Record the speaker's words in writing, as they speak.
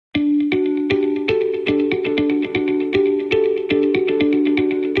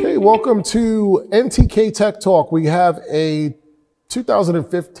welcome to NTK Tech Talk. We have a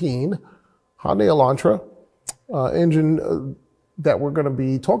 2015 Hyundai Elantra engine that we're going to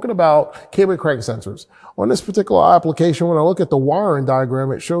be talking about cam and crank sensors. On this particular application, when I look at the wiring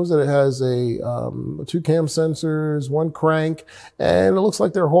diagram, it shows that it has two cam sensors, one crank, and it looks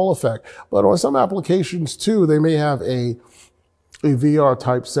like they're Hall effect. But on some applications too, they may have a VR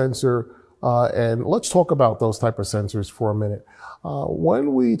type sensor. And let's talk about those type of sensors for a minute.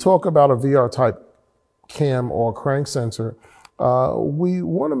 When we talk about a VR type cam or crank sensor, we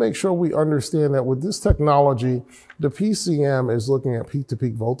want to make sure we understand that with this technology, the PCM is looking at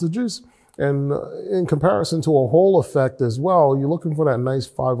peak-to-peak voltages. And in comparison to a Hall effect as well, you're looking for that nice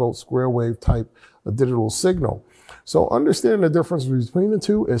 5-volt square wave type of digital signal. So understanding the difference between the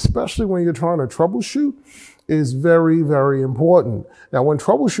two, especially when you're trying to troubleshoot, is very, very important. Now, when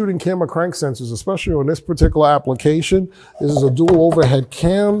troubleshooting cam or crank sensors, especially on this particular application, this is a dual overhead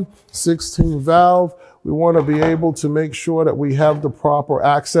cam, 16 valve. We want to be able to make sure that we have the proper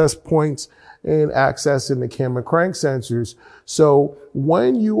access points in accessing the cam and crank sensors. So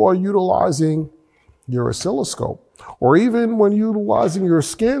when you are utilizing your oscilloscope, or even when utilizing your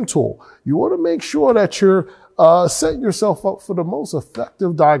scan tool, you want to make sure that you're setting yourself up for the most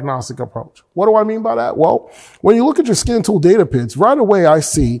effective diagnostic approach. What do I mean by that? Well, when you look at your scan tool data pins, right away I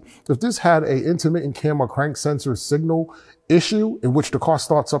see if this had a intermittent cam or crank sensor signal issue in which the car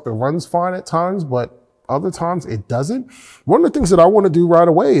starts up and runs fine at times, but other times it doesn't. One of the things that I want to do right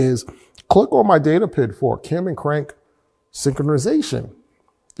away is click on my data pin for cam and crank synchronization.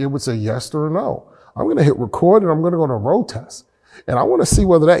 It would say yes or no. I'm going to hit record and I'm going to go to road test. And I want to see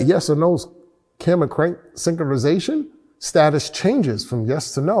whether that yes or no cam and crank synchronization status changes from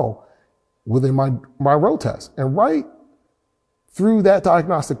yes to no within my road test. And right through that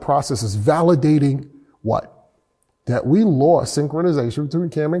diagnostic process is validating what? That we lost synchronization between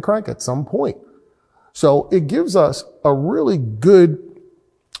cam and crank at some point. So it gives us a really good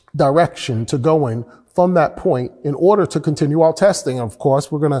direction to go in from that point in order to continue our testing. Of course,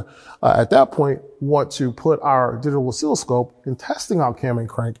 we're going to, at that point, want to put our digital oscilloscope in testing our cam and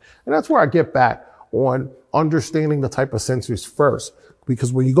crank. And that's where I get back on understanding the type of sensors first.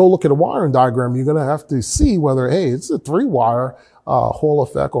 Because when you go look at a wiring diagram, you're going to have to see whether, hey, it's a 3-wire Hall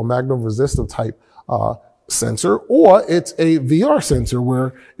effect or magnum resistive type sensor, or it's a VR sensor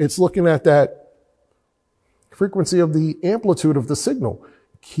where it's looking at that frequency of the amplitude of the signal.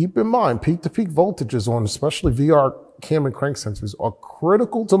 Keep in mind, peak-to-peak voltages on especially VR cam and crank sensors are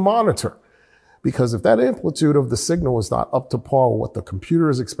critical to monitor, because if that amplitude of the signal is not up to par with what the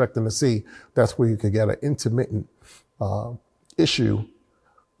computer is expecting to see, that's where you could get an intermittent issue,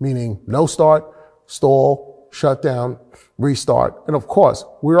 meaning no start, stall, shut down, restart. And of course,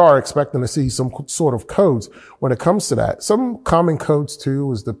 we are expecting to see some sort of codes when it comes to that. Some common codes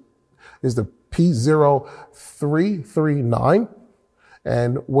too is the P0339.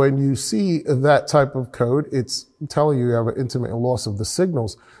 And when you see that type of code, it's telling you have an intermittent loss of the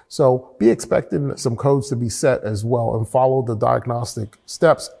signals. So be expecting some codes to be set as well, and follow the diagnostic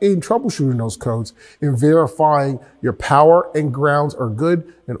steps in troubleshooting those codes, in verifying your power and grounds are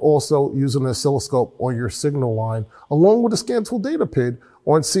good, and also using an oscilloscope on your signal line, along with the scan tool data pin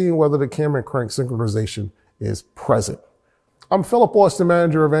on seeing whether the cam and crank synchronization is present. I'm Philip Austin,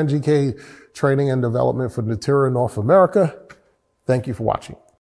 manager of NGK Training and Development for Natura North America. Thank you for watching.